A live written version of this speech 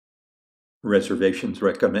Reservations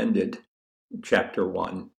Recommended, Chapter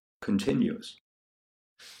 1 continues.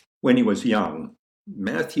 When he was young,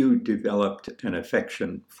 Matthew developed an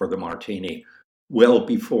affection for the martini well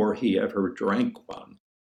before he ever drank one,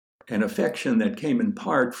 an affection that came in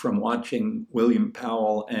part from watching William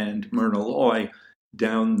Powell and Myrna Loy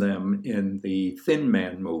down them in the Thin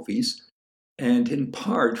Man movies, and in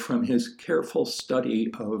part from his careful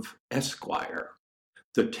study of Esquire,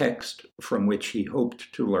 the text from which he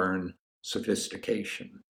hoped to learn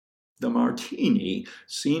sophistication. The martini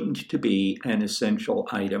seemed to be an essential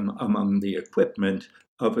item among the equipment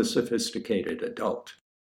of a sophisticated adult.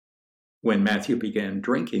 When Matthew began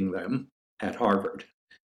drinking them at Harvard,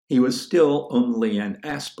 he was still only an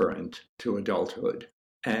aspirant to adulthood,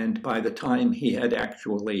 and by the time he had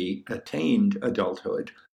actually attained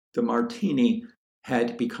adulthood, the martini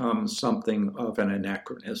had become something of an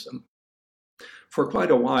anachronism. For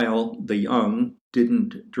quite a while, the young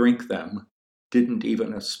didn't drink them, didn't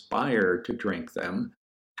even aspire to drink them,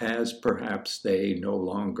 as perhaps they no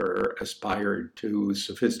longer aspired to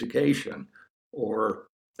sophistication or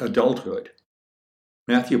adulthood.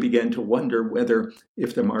 Matthew began to wonder whether,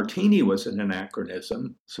 if the martini was an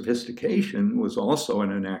anachronism, sophistication was also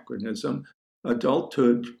an anachronism,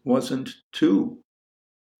 adulthood wasn't too,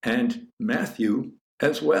 and Matthew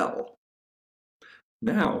as well.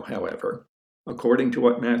 Now, however, according to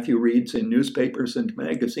what Matthew reads in newspapers and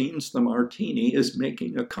magazines, the martini is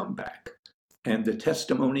making a comeback, and the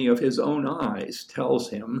testimony of his own eyes tells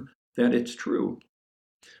him that it's true.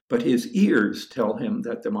 But his ears tell him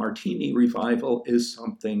that the martini revival is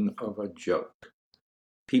something of a joke.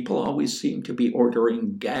 People always seem to be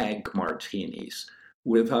ordering gag martinis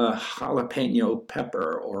with a jalapeno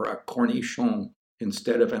pepper or a cornichon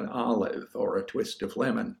instead of an olive or a twist of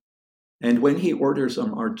lemon. And when he orders a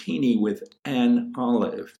martini with an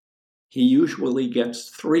olive, he usually gets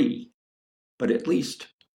 3, but at least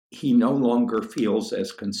he no longer feels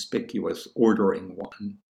as conspicuous ordering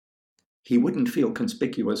one. He wouldn't feel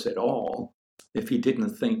conspicuous at all if he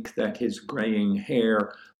didn't think that his graying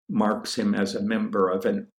hair marks him as a member of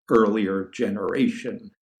an earlier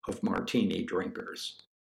generation of martini drinkers,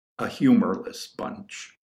 a humorless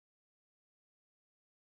bunch.